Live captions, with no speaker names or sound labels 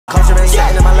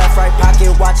Got in my left, right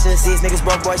pocket, watch this. These niggas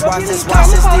broke boys, watch this, watch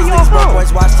this. These niggas broke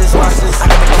boys, watch this, watch this. I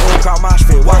can make a whole crowd mosh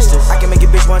pit, watch this. I can make a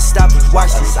bitch want to stop it,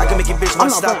 watch this. I can make a bitch want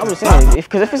to stop it. I'm just saying,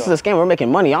 because if this is a scam, we're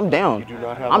making money. I'm down.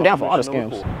 I'm down for all the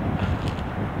scams.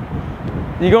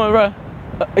 You going, bro?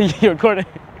 You recording?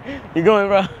 You going,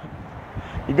 bro?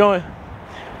 You going?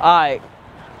 All right.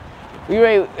 We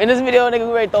ready, in this video, nigga,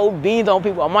 we ready to throw beans on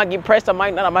people. I might get pressed, I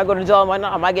might not. I might go to jail, I might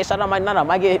not. I might get shot, I might not. I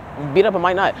might get beat up, I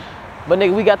might not. But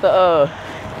nigga, we got the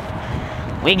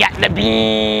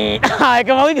bean. All right,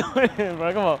 come on, we going,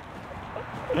 bro, come on.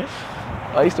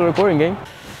 Oh, you still recording, gang?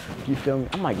 You feel me?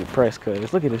 I might get pressed,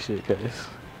 cuz. Look at this shit, cuz.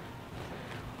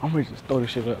 I'm ready to just throw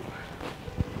this shit up.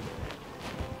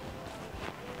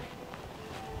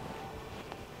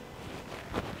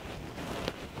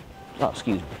 Oh,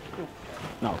 excuse me.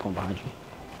 No, I'll come behind you.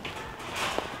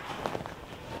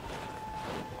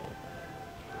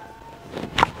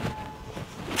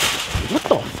 What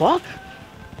the fuck?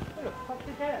 What the fuck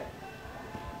is that?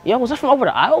 Yo, was that from over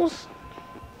the aisles?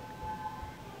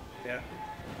 Yeah.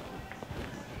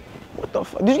 What the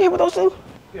fuck? Did you get with those two?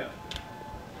 Yeah.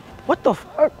 What the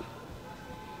fuck?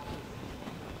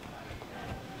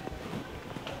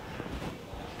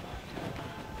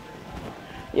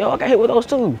 Yo, I got hit with those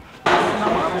two.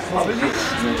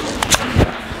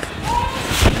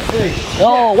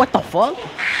 Yo, what the fuck?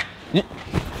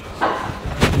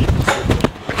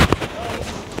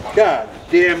 God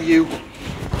damn you.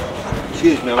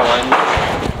 Excuse me,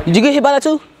 I'm Did you get hit by that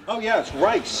too? Oh yeah, it's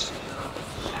rice.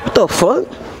 What the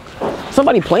fuck?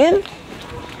 Somebody playing?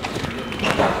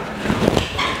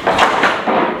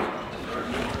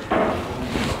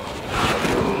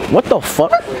 What the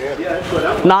fuck?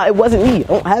 Nah, it wasn't me. I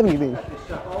don't have anything.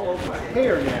 All over my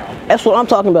hair now. That's what I'm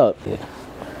talking about. Yeah.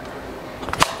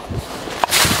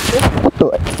 What the?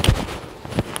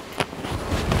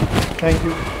 Thank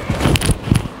you.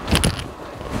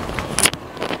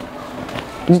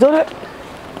 Did you do that?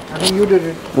 I think you did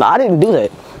it. Nah, I didn't do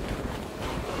that.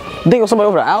 You think it was somebody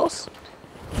over the house?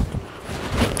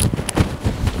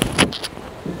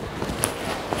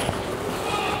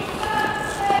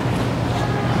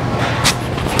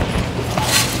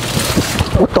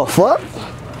 What the fuck?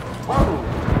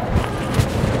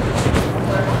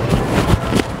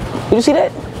 Did you see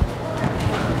that?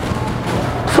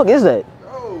 What the fuck is that?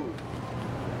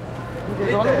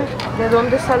 ¿De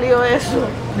dónde salió eso?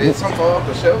 Did something off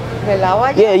the shelf? ¿De lado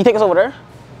allá? Yeah, you think it's over there?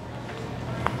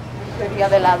 ¿Sería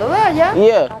del lado de allá?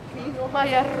 Yeah. Aquí no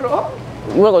hay arroz.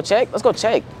 You wanna go check? Let's go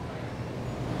check.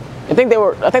 I think they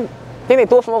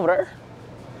threw it from over there.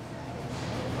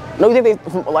 No, you think they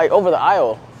from like over the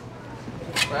aisle?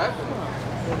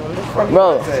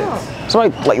 Bro,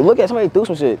 somebody like look at somebody threw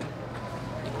some shit.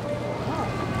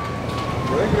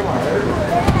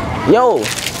 Yo,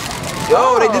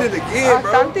 Yo, they did it again,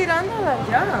 bro. Están tirando de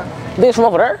allá. they did from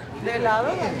over there? Del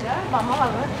lado de allá. Vamos a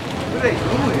ver. What are they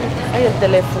doing? Ay, el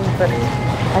teléfono, pero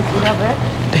hay que ir a ver.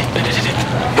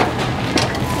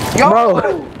 Yo! Bro.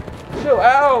 Chill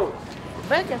out!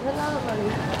 Ve que es del lado de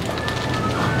allá.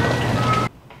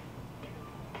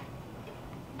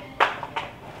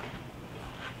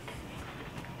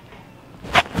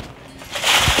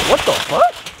 What the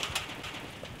fuck?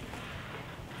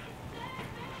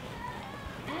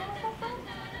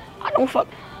 I don't fuck.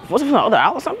 Was it from the other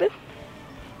aisle or something?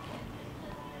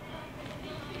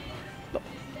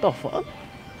 The fuck?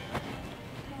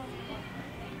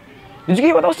 Did you get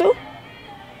hit with those two?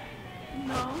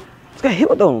 No. Let's get hit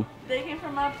with them. They came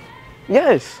from up.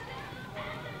 Yes.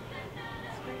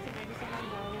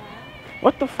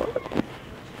 What the fuck?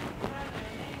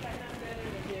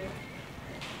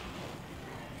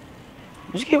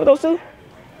 Did you get hit with those two?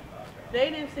 They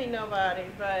didn't see nobody,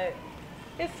 but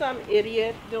it's some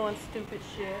idiot doing stupid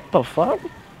shit. The fuck?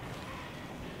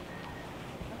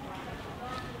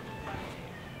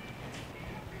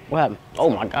 What happened? Oh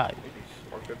my god.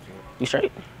 You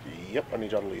straight? Yep, I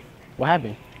need y'all to leave. What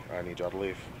happened? I need y'all to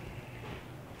leave.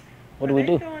 What do we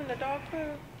do? Doing the dog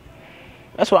food?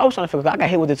 That's what I was trying to figure out. I got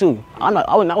hit with it too. I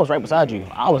was right beside you.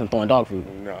 I wasn't throwing dog food.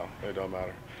 No, it don't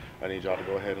matter. I need y'all to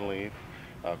go ahead and leave.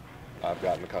 I've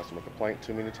gotten a customer complaint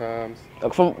too many times.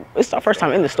 It's our first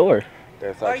time in the store.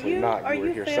 That's Are actually you- not. are You were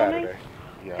you here filming? Saturday.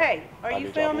 Yeah. Hey, are I you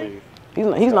need y'all to filming?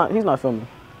 leave. He's not filming.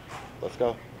 Let's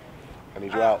go. I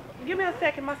need you out. Give me a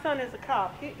second. My son is a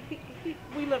cop.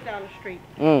 We live down the street.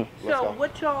 Mm. Let's So go.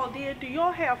 what y'all did? Do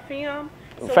y'all have film?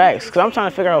 So we Facts, can cause I'm see- trying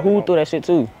to figure out who threw that shit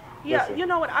too. Yeah, Listen, you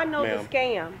know what? I know ma'am. the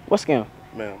scam. What scam?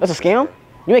 Ma'am. That's a scam?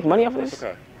 You making money off of It's this?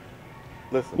 okay.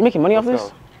 Listen. You making money off let's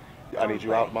this? go. I need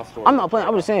you out my store. I'm not playing.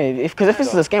 I'm just saying, because if this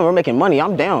is a scam, we're making money.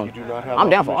 I'm down. You do not have I'm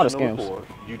my down for all the permission to scams. record.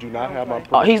 You do not have my Oh,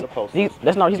 permission to post this.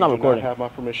 he's not You do recording. not have my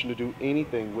permission to do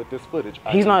anything with this footage.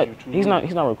 I He's need not. you to He's not. leave.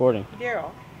 He's not recording.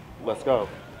 Daryl, Let's go.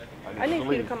 I need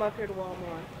you you to come up here to Walmart.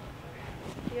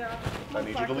 Yeah. I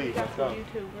need you to leave. Let's go.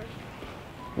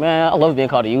 Man, I love being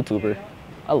called a YouTuber.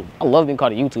 I love being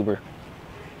called a YouTuber.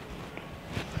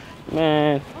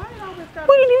 Man,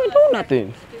 we didn't even do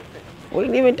nothing. We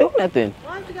didn't even do nothing.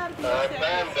 Why you gotta be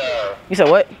upset? You said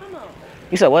what? Come on.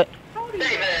 You said what? How old are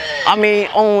you? I mean,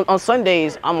 on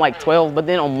Sundays, I'm like 12, but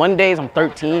then on Mondays, I'm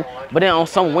 13. But then on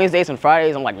some Wednesdays and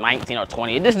Fridays, I'm like 19 or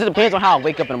 20. It just depends on how I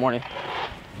wake up in the morning.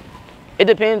 It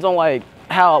depends on like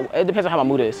how my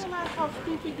mood is. You realize how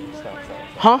stupid you look right now?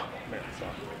 Huh?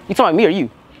 You talking about me or you?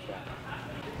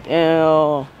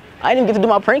 Damn, I didn't get to do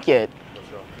my prank yet.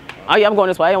 Oh yeah, I'm going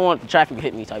this way. I didn't want the traffic to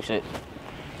hit me type shit.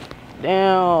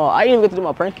 Damn, I didn't even get to do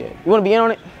my prank yet. You want to be in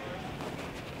on it?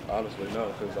 Honestly,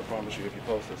 no, because I promise you, if you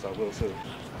post this, I will sue.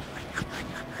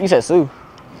 You said sue.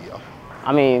 Yeah.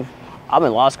 I mean, I'm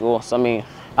in law school, so I mean,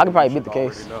 I could probably beat the Already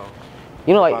case. know.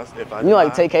 You know, like, If I you know,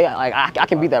 like deny TK, like I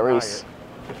can beat that deny race.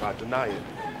 it, If I deny it,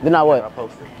 Deny I what?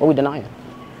 post it. What we denying?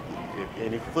 If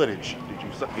any footage, did you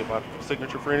get my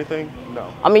signature for anything?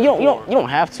 No. I mean, you don't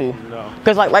have to. No.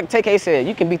 Cause like TK said,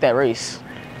 you can beat that race.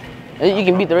 You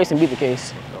can beat the race and beat the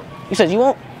case. You said you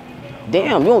won't.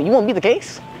 Damn, you won't beat the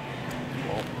case.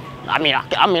 I mean,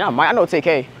 I might. I know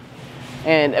TK,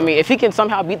 and I mean, if he can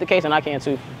somehow beat the case, then I can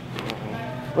too.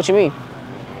 What you mean?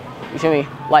 You feel me?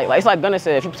 Like it's like Gunna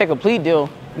said, if you take a plea deal,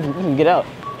 you can get out.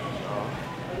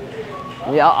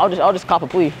 Yeah, I'll just cop a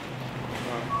plea.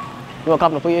 You want to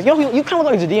cop a plea? You know, you kind of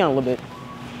look like Jadion a little bit.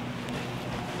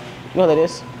 You know what that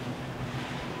is?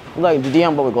 You look like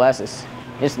Jadion but with glasses.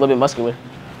 Just a little bit muscular.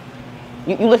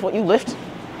 You lift what? You lift?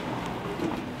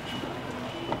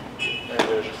 And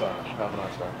there's your sign. Have a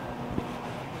nice day.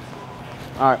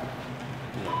 All right.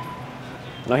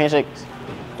 No handshakes.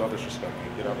 Don't disrespect me.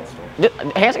 Get out of my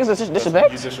store. Handshakes is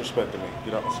disrespect? You disrespected me.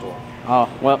 Get out my store. Oh,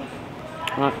 well.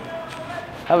 All right.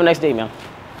 Have a nice day, man.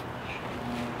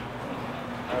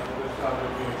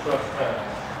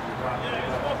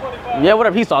 Yeah,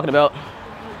 whatever he's talking about.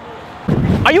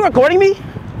 Are you recording me?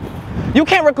 You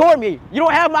can't record me. You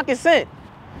don't have my consent.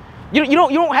 You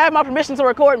don't have my permission to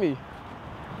record me.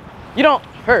 You don't.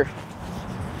 Her.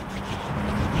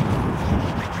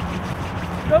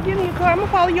 Go get in your car. I'm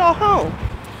gonna follow y'all home.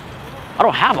 I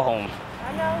don't have a home.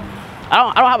 I know.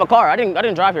 I don't have a car. I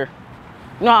didn't drive here.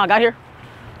 You know how I got here?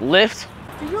 Lyft.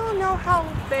 Do you all know how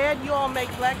bad you all make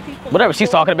black people? Whatever she's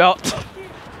talking about.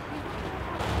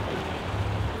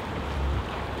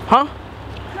 Huh?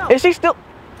 No. Is she still?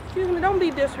 Excuse me. Don't be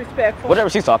disrespectful. Whatever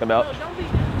she's talking about. No, don't be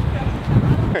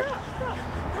disrespectful. Stop.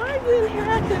 Why are you in here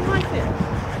acting like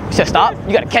this? She said, stop.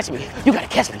 You gotta catch me. You gotta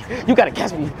catch me. You gotta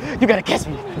catch me. You gotta catch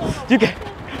me. You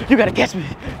gotta catch me.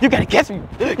 You gotta catch me.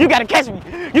 You gotta catch me.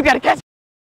 You gotta catch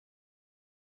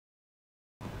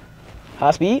me.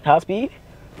 High speed. High speed.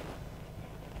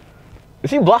 Is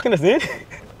she blocking us in?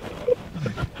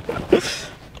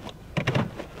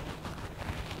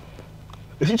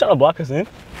 Is she trying to block us in?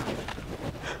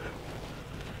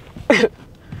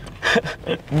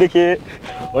 Dickhead.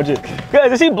 Watch it.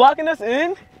 Guys, is she blocking us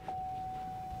in?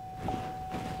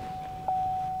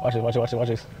 Watch this, watch it, watch it, watch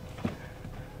this.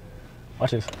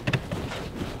 Watch this.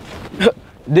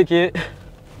 Dickhead.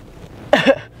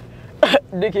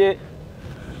 Dickhead.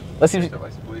 Let's see if she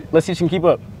can keep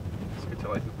up.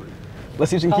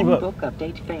 Let's see if she can keep up.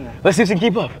 Let's see if she can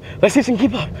keep up. Let's see if she can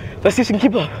keep up. Let's see if she can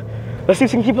keep up. Let's see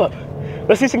if she can keep up.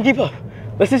 Let's see if she can keep up.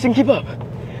 Let's see if she can keep up.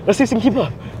 Let's see if she can keep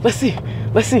up. Let's see.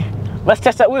 Let's see. Let's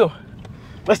test that wheel.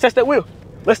 Let's test that wheel.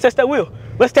 Let's test that wheel.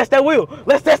 Let's test that wheel.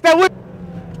 Let's test that wheel.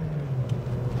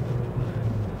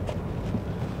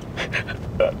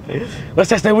 Let's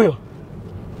test that wheel.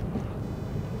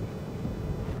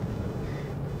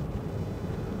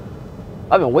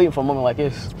 I've been waiting for a moment like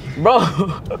this. Bro,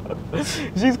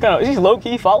 she's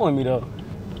low-key following me though.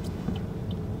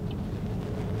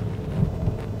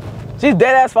 She's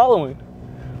dead ass following.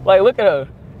 Like, look at her.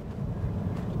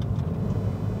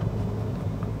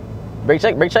 Brake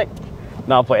check, brake check.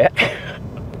 No, I'll play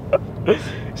it.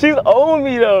 She's owing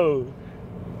me though.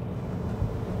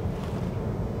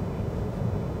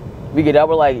 We get out,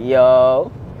 we're like,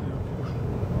 yo.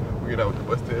 We get out with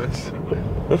the mustache.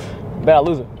 Bet I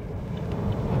lose her.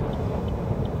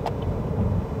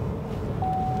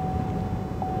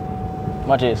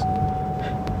 Watch this.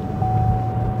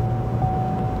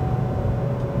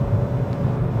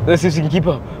 Let's see if she can keep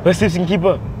up. Let's see if she can keep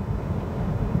up.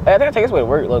 Hey, I think I take this way to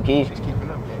work, low key. She's keeping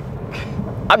up,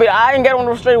 gang. I mean, I ain't got on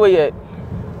the straightaway yet.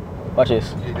 Watch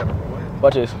this. You got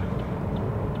Watch this.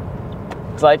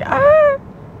 It's like, ah.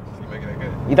 You making that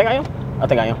good? You think I am? I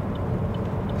think I am.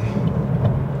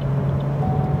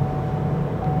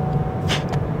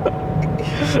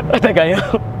 I think I am.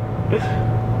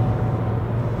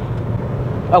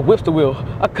 I whipped the wheel.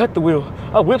 I cut the wheel.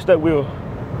 I whipped that wheel.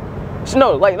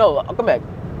 No, I'll come back.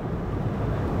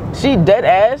 She dead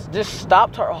ass just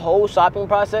stopped her whole shopping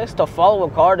process to follow a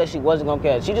car that she wasn't gonna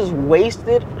catch. She just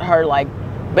wasted her, like,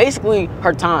 basically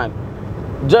her time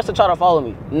just to try to follow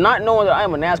me, not knowing that I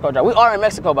am a NASCAR driver. We are in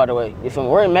Mexico, by the way. You feel me?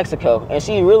 We're in Mexico, and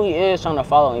she really is trying to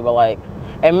follow me. But like,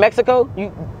 in Mexico,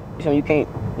 you feel me? You can't.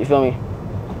 You feel me?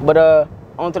 But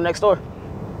on to the next store.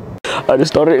 I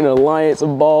just started an alliance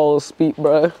of balls speak,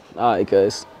 bruh. All right,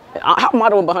 cuz. How am I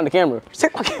the one behind the camera?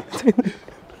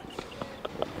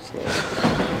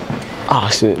 Oh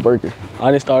shit, Burger.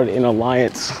 I just started an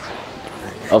alliance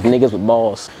of niggas with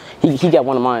balls. He got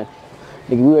one of mine.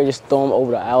 Nigga, we were just throwing him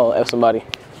over the aisle at somebody.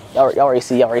 Y'all already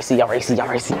see. Damn.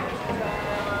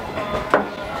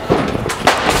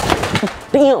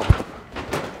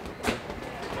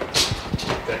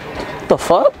 The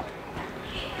fuck?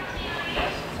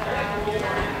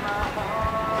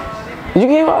 Did you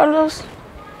get one of those?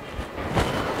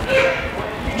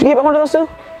 Did you get one of those too?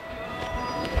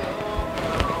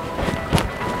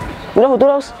 You know who do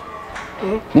those?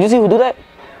 Mm-hmm. Did you see who do that?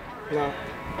 No.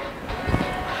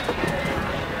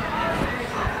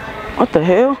 What the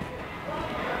hell?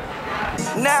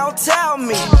 Now tell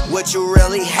me what you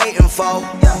really hating for.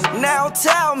 Now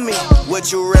tell me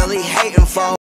what you really hating for.